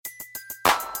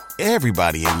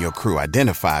Everybody in your crew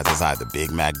identifies as either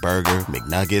Big Mac Burger,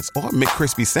 McNuggets, or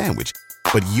McCrispy Sandwich.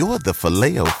 But you're the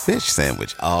Filet-O-Fish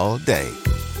Sandwich all day.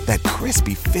 That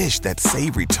crispy fish, that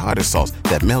savory tartar sauce,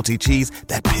 that melty cheese,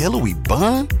 that pillowy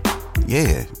bun.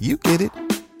 Yeah, you get it.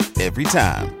 Every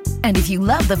time. And if you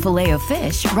love the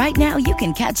Filet-O-Fish, right now you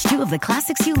can catch two of the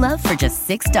classics you love for just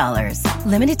 $6.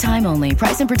 Limited time only.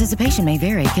 Price and participation may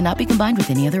vary. Cannot be combined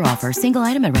with any other offer. Single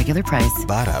item at regular price.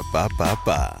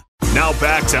 Ba-da-ba-ba-ba. Now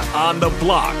back to On the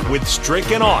Block with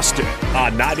Strick and Austin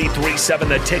on 93.7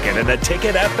 The Ticket and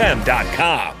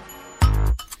theticketfm.com.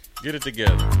 Get it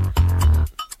together.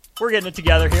 We're getting it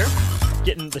together here.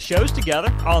 Getting the shows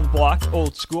together on the block,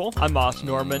 old school. I'm Moss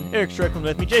Norman. Eric Strickland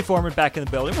with me. Jay Foreman back in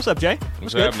the building. What's up, Jay?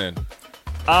 What's happening?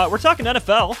 We're talking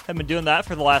NFL. Have been doing that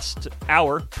for the last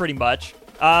hour, pretty much.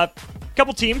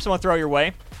 Couple teams I want to throw your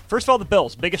way. First of all, the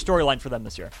Bills. Biggest storyline for them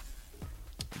this year.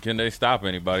 Can they stop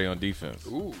anybody on defense?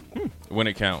 Ooh. When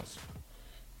it counts.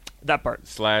 That part.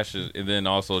 Slashes, and then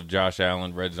also Josh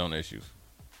Allen, red zone issues.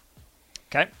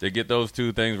 Okay. They get those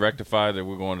two things rectified, then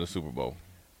we're going to the Super Bowl.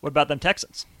 What about them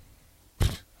Texans?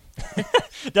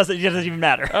 It doesn't even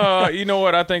matter. You know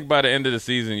what? I think by the end of the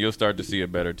season, you'll start to see a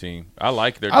better team. I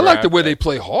like their I draft. like the way they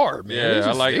play hard, man.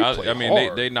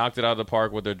 Yeah, they knocked it out of the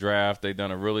park with their draft. They've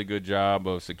done a really good job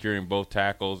of securing both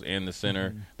tackles and the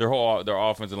center. Mm-hmm. Their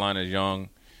offensive line is young,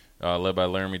 led by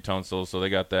Laramie Tunsil, so they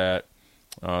got that.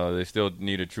 They still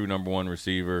need a true number one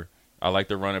receiver. I like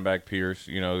their running back Pierce.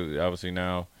 You know, obviously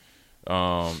now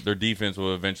their defense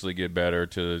will eventually get better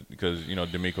because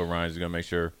D'Amico Ryans is going to make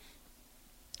sure.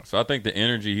 So I think the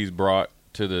energy he's brought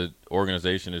to the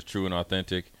organization is true and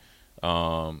authentic.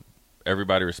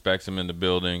 Everybody respects him in the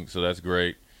building, so that's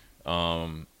great.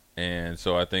 And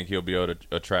so I think he'll be able to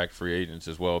attract free agents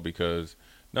as well because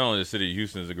not only the city of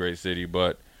Houston is a great city,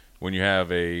 but when you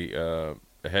have a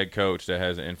head coach that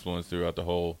has an influence throughout the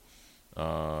whole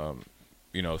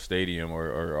stadium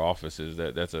or offices,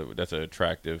 that's an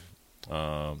attractive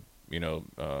a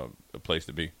place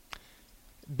to be.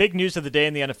 Big news of the day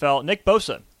in the NFL. Nick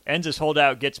Bosa ends his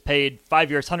holdout, gets paid 5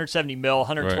 years, $170 million,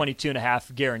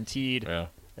 $122.5 guaranteed. Yeah.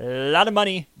 A lot of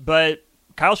money, but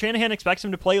Kyle Shanahan expects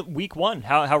him to play week one.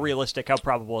 How realistic, how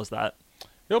probable is that?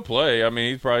 He'll play. I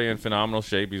mean, he's probably in phenomenal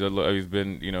shape. He's always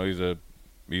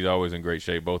in great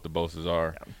shape. Both the Bosas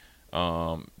are.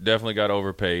 Yeah. Definitely got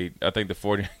overpaid. I think the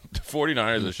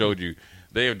 49ers have showed you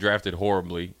they have drafted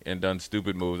horribly and done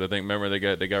stupid moves. I think remember they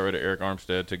got rid of Eric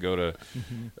Armstead to go to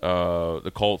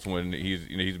the Colts when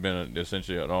he's been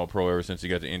essentially an All-Pro ever since he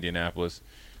got to Indianapolis.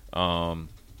 I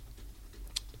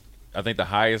think the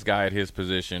highest guy at his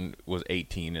position was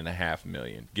 $18.5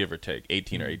 million, give or take,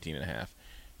 18 or 18.5.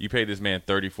 You paid this man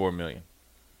 $34 million.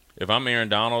 If I'm Aaron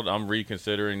Donald, I'm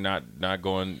reconsidering not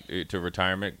going to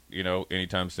retirement,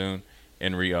 anytime soon,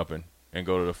 and re-upping and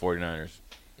go to the 49ers.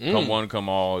 Come one, come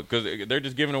all, because they're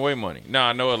just giving away money. Now,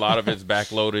 I know a lot of it's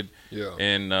backloaded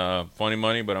and funny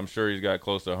money, but I'm sure he's got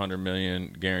close to $100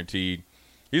 million guaranteed.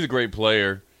 He's a great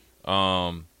player.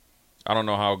 I don't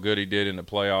know how good he did in the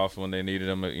playoffs when they needed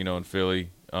him, in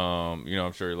Philly.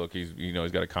 I'm sure,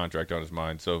 he's got a contract on his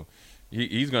mind, so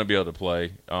he's going to be able to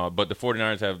play. But the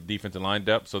 49ers have defensive line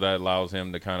depth, so that allows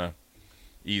him to kind of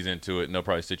ease into it, and they'll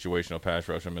probably situational pass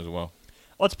rush him as well.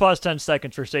 Let's pause 10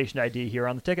 seconds for station ID here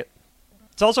on the ticket.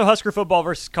 It's also Husker football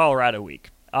versus Colorado week.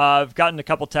 I've gotten a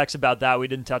couple texts about that. We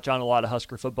didn't touch on a lot of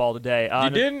Husker football today. You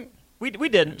didn't? We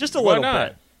didn't. Just a little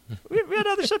bit. We had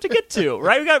other stuff to get to,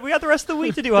 right? We got the rest of the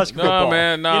week to do Husker football.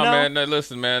 Man.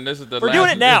 Listen, man. This is the We're last. We're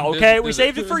doing it now, okay? We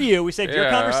saved it for you. We saved your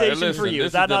conversation for you.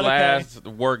 Is that not okay? This is the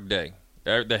last work day.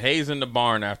 The hay's in the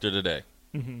barn after today.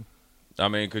 Mm-hmm. I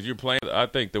mean, because you're playing. I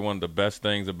think that one of the best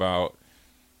things about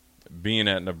being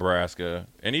at Nebraska,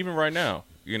 and even right now,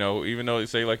 even though they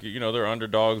say they're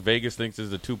underdogs, Vegas thinks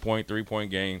it's a 2-point,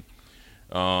 3-point game.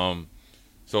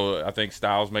 So I think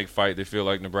styles make fight. They feel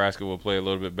like Nebraska will play a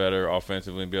little bit better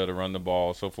offensively and be able to run the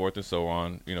ball, so forth and so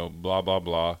on, blah, blah,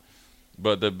 blah.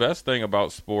 But the best thing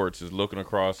about sports is looking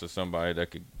across at somebody that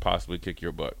could possibly kick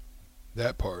your butt.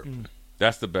 That part.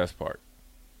 That's the best part.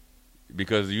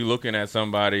 Because you're looking at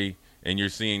somebody and you're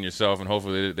seeing yourself, and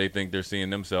hopefully they think they're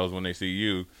seeing themselves when they see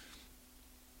you.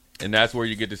 And that's where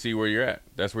you get to see where you're at.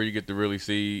 That's where you get to really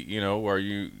see, are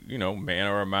you, man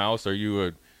or a mouse? Are you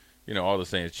a, all the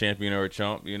saying, champion or a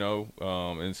chump,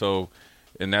 and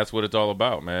that's what it's all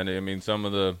about, man. I mean, some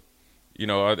of the,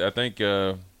 I think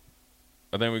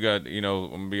we got, I'm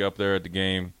going to be up there at the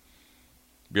game,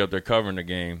 be up there covering the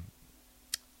game.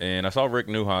 And I saw Rick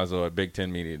Neuheisel at Big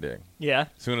Ten Media Day. Yeah.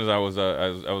 As soon as I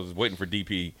was waiting for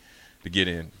DP to get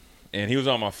in, and he was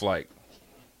on my flight.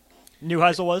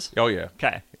 Neuheisel was? Oh, yeah.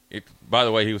 Okay. By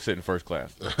the way, he was sitting first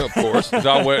class. Of course. So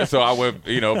I went,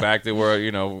 back to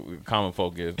where, common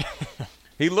folk is.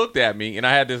 He looked at me, and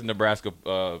I had this Nebraska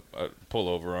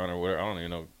pullover on or whatever. I don't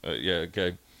even know. Yeah,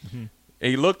 okay. Mm-hmm. And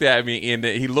he looked at me, and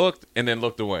then he looked and then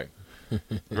looked away.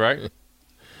 Right?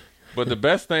 But the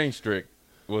best thing, Strick,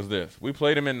 was this. We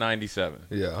played him in 97.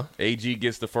 Yeah. AG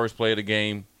gets the first play of the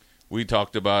game. We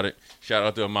talked about it. Shout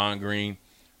out to Amon Green.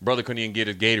 Brother couldn't even get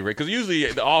his Gatorade. Because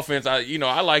usually the offense, I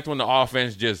liked when the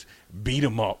offense just beat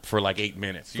him up for like 8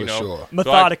 minutes. For sure.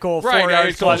 Methodical, 4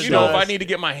 yards plus. If I need to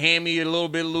get my hammy a little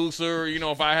bit looser,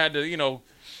 if I had to,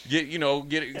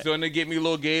 get it, so they get me a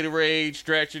little Gatorade,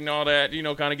 stretch and all that,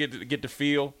 kind of get the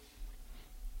feel.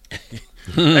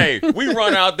 Hey, we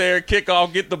run out there, kick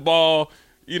off, get the ball.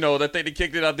 That they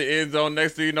kicked it out the end zone.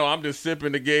 Next thing you know, I'm just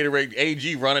sipping the Gatorade.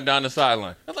 AG running down the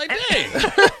sideline. I was like, dang.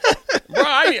 Bro,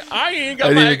 I ain't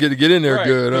got I didn't get in there right.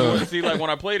 good. Huh? See, like when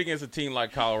I played against a team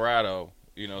like Colorado,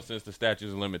 since the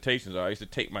statutes of limitations I used to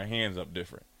take my hands up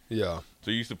different. Yeah.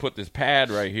 So you used to put this pad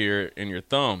right here in your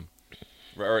thumb,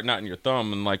 or not in your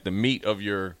thumb, in like the meat of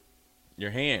your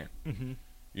hand. Mm-hmm.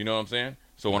 You know what I'm saying?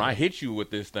 So when I hit you with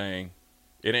this thing,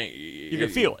 it ain't. You can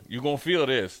feel it. You're gonna feel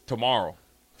this tomorrow.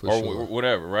 For sure.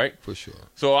 Whatever, right? For sure.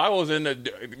 So I was in the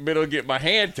middle of getting my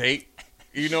hand taped.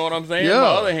 You know what I'm saying? Yeah. My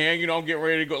other hand, I'm getting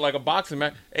ready to go like a boxing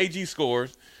match. AG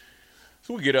scores.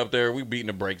 So we get up there. We beating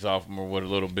the brakes off them or what a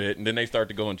little bit. And then they start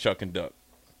to go and chuck and duck.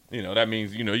 That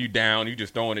means, you down. You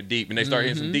just throwing it deep. And they start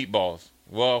hitting some deep balls.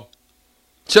 Well.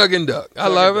 Chuck and duck. I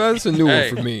love it. That's a new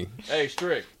one for me. Hey,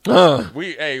 Strick.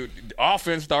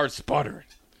 Offense starts sputtering.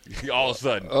 All of a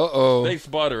sudden. Uh-oh. They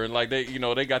sputtering like they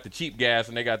got the cheap gas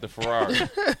and they got the Ferrari.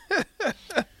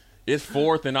 It's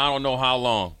fourth and I don't know how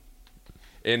long.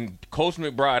 And Coach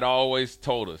McBride always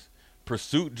told us,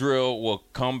 pursuit drill will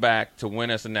come back to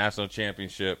win us a national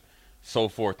championship, so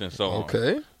forth and so on.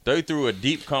 Okay. They threw a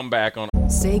deep comeback on.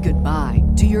 Say goodbye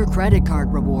to your credit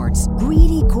card rewards.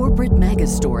 Greedy corporate mega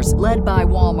stores, led by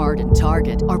Walmart and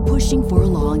Target, are pushing for a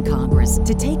law in Congress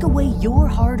to take away your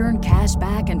hard-earned cash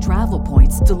back and travel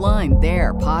points to line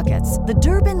their pockets. The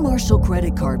Durbin-Marshall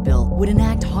credit card bill would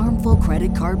enact harmful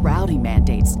credit card routing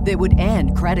mandates that would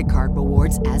end credit card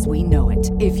rewards as we know it.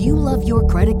 If you love your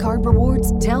credit card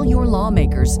rewards, tell your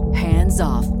lawmakers, hands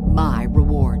off my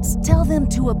rewards. Tell them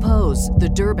to oppose the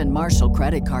Durbin-Marshall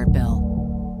credit card bill.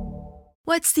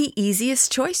 What's the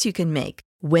easiest choice you can make?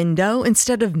 Window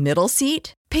instead of middle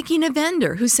seat? Picking a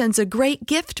vendor who sends a great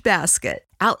gift basket?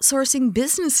 Outsourcing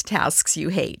business tasks you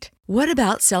hate? What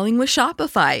about selling with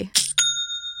Shopify?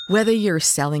 Whether you're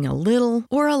selling a little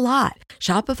or a lot,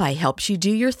 Shopify helps you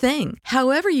do your thing,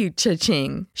 however you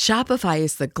cha-ching. Shopify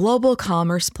is the global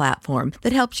commerce platform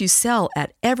that helps you sell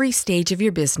at every stage of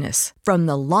your business. From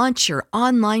the launch your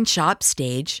online shop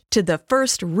stage to the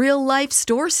first real-life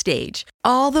store stage,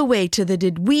 all the way to the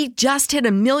did we just hit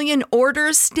 1 million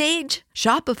orders stage.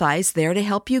 Shopify's there to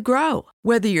help you grow.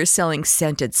 Whether you're selling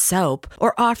scented soap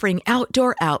or offering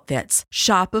outdoor outfits,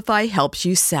 Shopify helps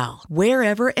you sell.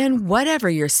 Wherever and whatever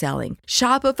you're selling,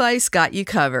 Shopify's got you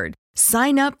covered.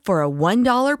 Sign up for a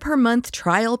 $1 per month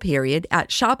trial period at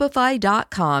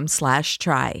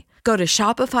shopify.com/try. Go to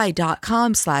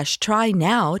shopify.com/try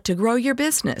now to grow your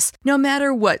business, no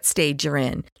matter what stage you're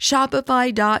in.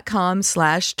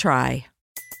 Shopify.com/try.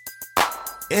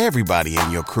 Everybody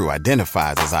in your crew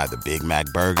identifies as either Big Mac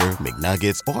Burger,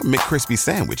 McNuggets, or McCrispy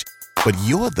Sandwich. But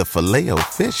you're the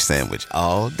Filet-O-Fish Sandwich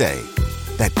all day.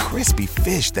 That crispy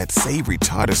fish, that savory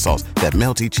tartar sauce, that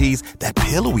melty cheese, that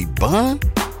pillowy bun.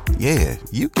 Yeah,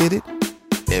 you get it.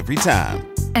 Every time.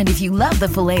 And if you love the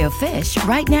Filet-O-Fish,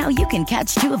 right now you can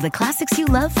catch 2 of the classics you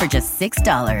love for just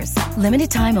 $6.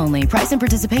 Limited time only. Price and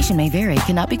participation may vary.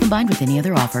 Cannot be combined with any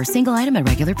other offer. Single item at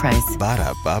regular price.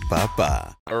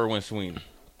 Ba-da-ba-ba-ba. Erwin Sweeney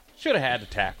should have had the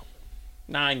tackle.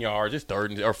 9 yards. It's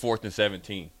 4th and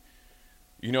 17.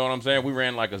 You know what I'm saying? We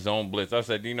ran like a zone blitz. I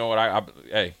said, you know what? I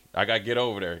got to get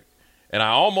over there. And I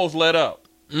almost let up.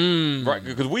 Right,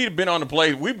 because we'd been on the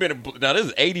play. Now this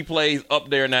is 80 plays up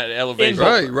there in that elevation.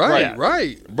 Right.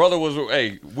 Brother was,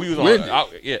 we was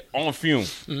on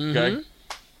fumes. Mm-hmm. Okay,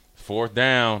 4th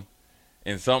down,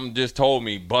 and something just told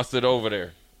me busted over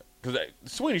there. Because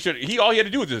Sweeney all he had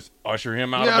to do was just usher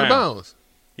him out of bounds.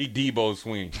 He Debo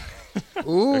Sweeney.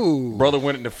 Ooh, brother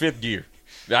went into 5th gear.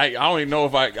 I don't even know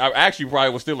if I actually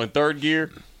probably was still in 3rd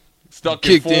gear. Stuck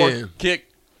in 4th, kicked.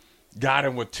 Got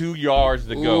him with 2 yards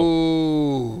to go.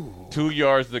 Ooh. 2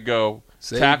 yards to go.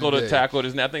 Tackled. I think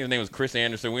his name was Chris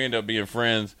Anderson. We ended up being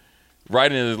friends.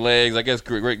 Right in his legs. I guess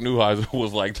Rick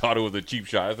Neuheisel thought it was a cheap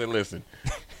shot. I said, listen,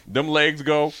 them legs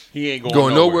go, he ain't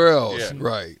going nowhere else. Yeah.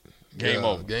 Right. Game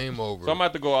over. Game over. So I'm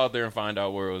about to go out there and find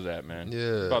out where it was at, man. Yeah.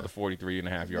 It's about the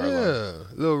 43.5-yard line. Yeah,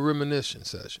 a little reminiscence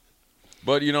session.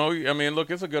 But, you know, I mean,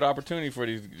 look, it's a good opportunity for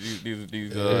these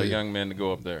young men to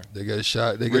go up there. They get a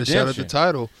shot. They get a shot at the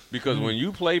title. Because when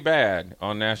you play bad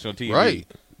on national TV, right,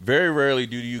 very rarely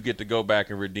do you get to go back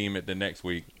and redeem it the next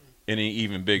week in an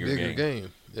even bigger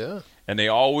game. Yeah. And they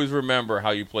always remember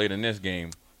how you played in this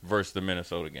game versus the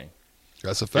Minnesota game.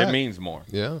 That's a fact. It means more.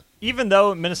 Yeah. Even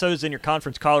though Minnesota's in your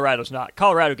conference, Colorado's not.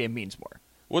 Colorado game means more.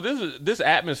 Well, this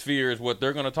atmosphere is what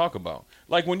they're going to talk about.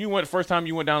 Like when you went first time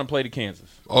you went down and played at Kansas.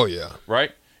 Oh yeah.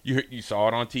 Right? You saw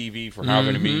it on TV for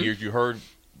however many years. You heard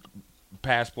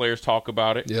past players talk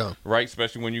about it. Yeah. Right?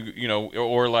 Especially when you know,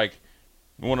 or like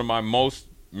one of my most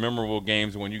memorable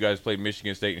games when you guys played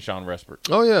Michigan State and Sean Respert.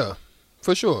 Oh yeah,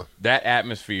 for sure. That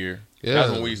atmosphere. Yeah,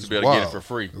 that's when we used to be able to get it for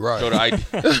free. Right. Show the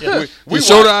ID. we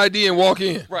show the ID and walk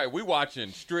in. Right. We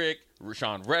watching Strick,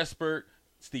 Sean Respert,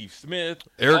 Steve Smith,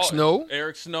 Eric Snow.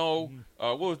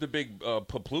 What was the big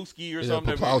Poplawski or Yeah,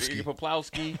 something?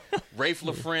 Poplawski. Rafe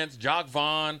LaFrance, Jock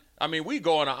Vaughn. I mean, we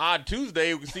go on an odd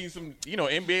Tuesday. We see some,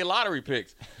 NBA lottery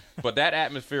picks. But that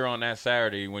atmosphere on that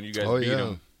Saturday when you guys beat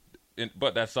them.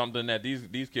 But that's something that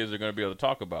these kids are going to be able to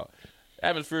talk about.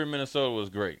 Atmosphere in Minnesota was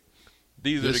great.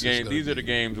 These are the games. These are the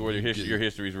games where your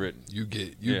history is written. You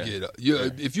get up.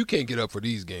 If you can't get up for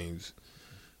these games,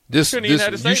 you shouldn't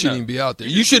even be out there.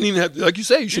 You shouldn't even have, like you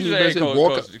say, you shouldn't even have to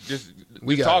walk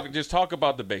up. Just talk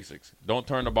about the basics. Don't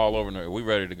turn the ball over. No, we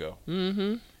ready to go.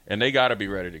 Mm-hmm. And they got to be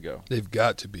ready to go. They've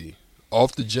got to be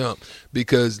off the jump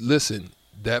because listen,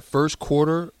 that first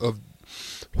quarter of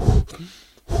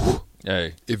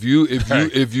that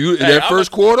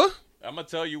first quarter. I'm gonna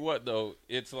tell you what though,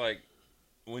 it's like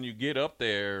when you get up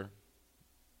there,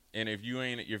 and if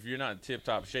you're not in tip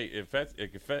top shape,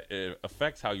 it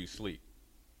affects how you sleep.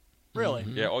 Really?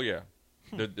 Yeah. Oh yeah.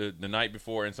 The night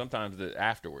before and sometimes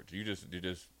afterwards.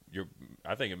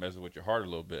 I think it messes with your heart a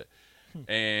little bit.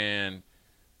 And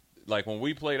like when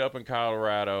we played up in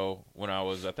Colorado when I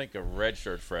was, I think, a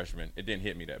redshirt freshman, it didn't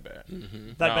hit me that bad.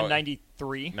 Mm-hmm. That'd been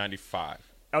 93? 95.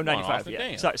 Oh, 95,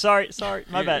 yeah. Sorry,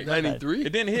 my bad. 93? It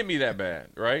didn't hit me that bad,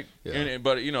 right? Yeah.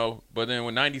 But then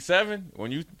with 97,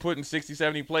 when you putting 60,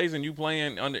 70 plays and you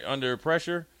playing under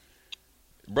pressure,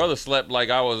 brother slept like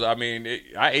I was. I mean,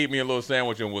 I ate me a little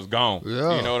sandwich and was gone.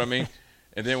 Yeah. You know what I mean?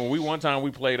 And then when one time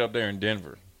we played up there in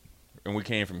Denver, and we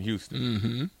came from Houston.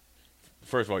 Mm-hmm.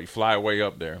 First of all, you fly way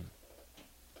up there.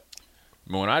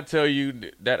 But when I tell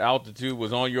you that altitude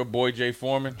was on your boy Jay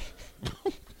Foreman.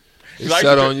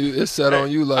 It's set on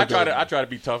you like I try to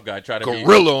be tough guy. Try to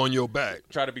gorilla on your back.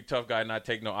 Try to be tough guy and not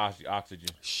take no oxygen.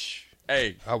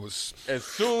 Hey, I was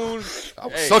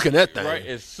sucking that thing. Right,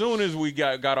 as soon as we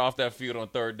got off that field on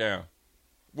third down,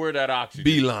 where that oxygen?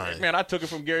 Beeline. Man, I took it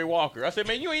from Gary Walker. I said,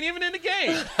 man, you ain't even in the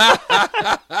game.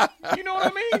 You know what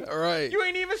I mean? All right. You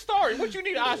ain't even started. What you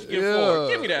need oxygen for?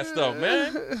 Give me that stuff,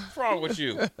 man. What's wrong with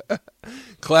you?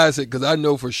 Classic, because I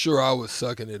know for sure I was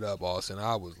sucking it up, Austin.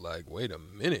 I was like, wait a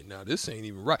minute now, this ain't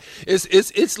even right.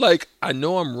 It's like I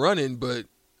know I'm running, but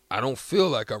I don't feel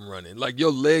like I'm running. Like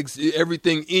your legs,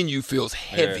 everything in you feels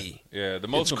heavy. Yeah. The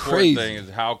most important thing is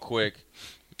how quick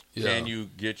can you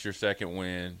get your second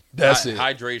win. That's it.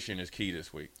 Hydration is key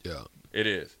this week. Yeah. It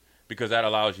is. Because that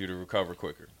allows you to recover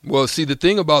quicker. Well, see, the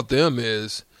thing about them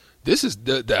is this is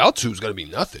the altitude's going to be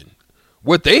nothing.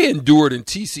 What they endured in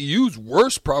TCU's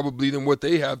worse probably than what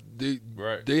they have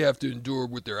to endure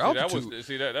with their altitude.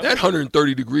 That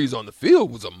 130 degrees on the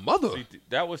field was a mother.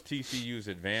 That was TCU's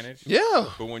advantage. Yeah.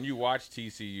 But when you watch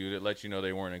TCU, it lets you know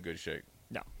they weren't in good shape.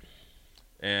 No.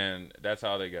 And that's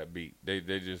how they got beat. They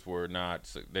just were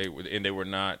not. They were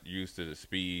not used to the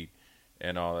speed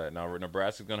and all that. Now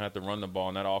Nebraska's going to have to run the ball,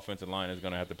 and that offensive line is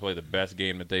going to have to play the best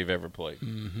game that they've ever played.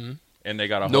 Mm-hmm. And they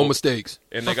got no mistakes.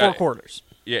 And for 4 quarters.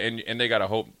 Yeah, and they got to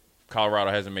hope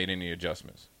Colorado hasn't made any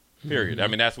adjustments. Period. Mm-hmm. I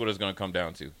mean, that's what it's going to come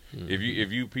down to. Mm-hmm.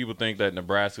 If you people think that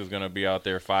Nebraska's going to be out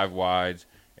there 5 wides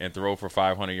and throw for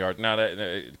 500 yards, now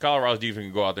that Colorado's defense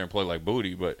can go out there and play like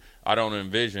booty, but I don't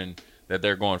envision that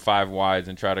they're going 5 wides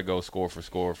and try to go score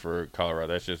for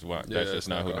Colorado. That's just not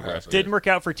who Nebraska is. Didn't work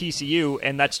out for TCU,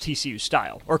 and that's TCU's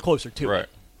style, or closer to it.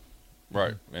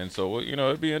 Right. And so,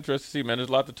 it'd be interesting to see, man. There's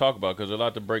a lot to talk about because there's a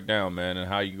lot to break down, man, and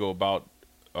how you go about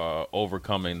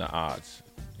overcoming the odds.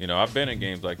 I've been in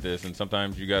games like this, and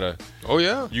sometimes you got to – Oh,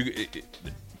 yeah.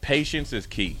 Patience is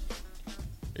key.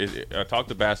 I talk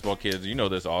to basketball kids. You know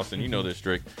this, Austin. You know this,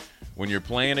 Strick. When you're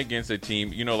playing against a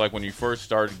team, like when you first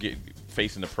started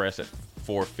facing the press at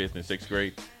 4th, 5th, and 6th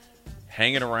grade,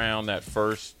 hanging around that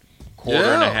first quarter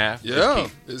and a half is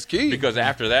key. It's key. Because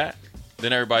after that,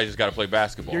 then everybody just got to play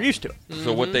basketball. You're used to it.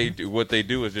 So what they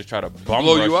do is just try to bum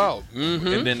blow rush you out,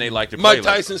 and then they like to play Mike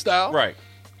Tyson style, right?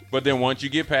 But then once you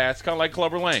get past, kind of like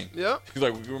Clubber Lang. Yeah. He's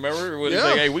like, remember when he's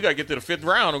like, hey, we got to get to the 5th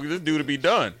round. This dude to be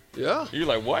done. Yeah. You're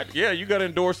like, what? Yeah, you got to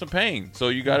endure some pain. So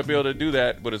you got to be able to do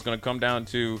that, but it's going to come down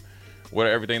to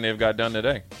everything they've got done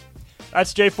today.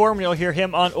 That's Jay Foreman. You'll hear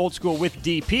him on Old School with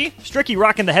DP. Stricky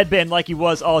rocking the headband like he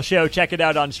was all show. Check it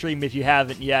out on stream if you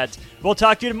haven't yet. We'll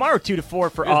talk to you tomorrow, 2 to 4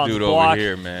 for On the Block. Over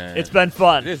here, man. It's been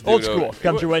fun. Old School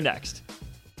comes your way next.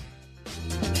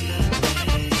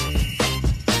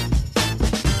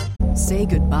 Say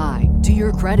goodbye to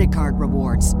your credit card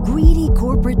rewards. Greedy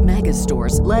corporate mega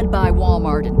stores, led by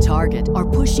Walmart and Target, are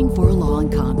pushing for a law in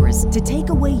Congress to take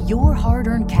away your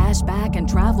hard-earned cash back and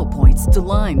travel points to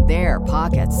line their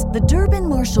pockets. The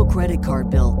Durbin-Marshall credit card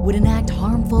bill would enact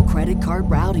harmful credit card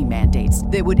routing mandates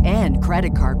that would end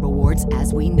credit card rewards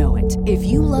as we know it. If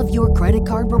you love your credit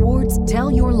card rewards,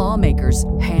 tell your lawmakers,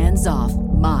 hands off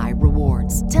my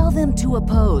rewards. Tell them to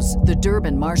oppose the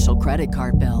Durbin-Marshall credit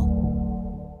card bill.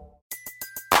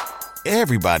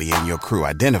 Everybody in your crew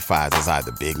identifies as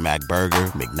either Big Mac Burger,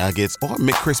 McNuggets, or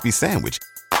McCrispy Sandwich.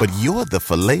 But you're the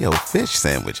Filet-O-Fish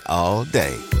Sandwich all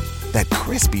day. That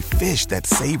crispy fish, that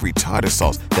savory tartar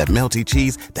sauce, that melty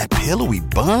cheese, that pillowy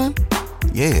bun.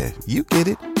 Yeah, you get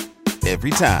it.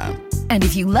 Every time. And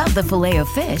if you love the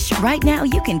Filet-O-Fish, right now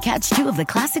you can catch 2 of the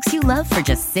classics you love for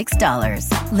just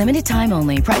 $6. Limited time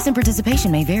only. Price and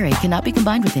participation may vary. Cannot be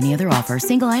combined with any other offer.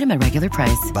 Single item at regular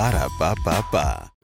price. Ba-da-ba-ba-ba.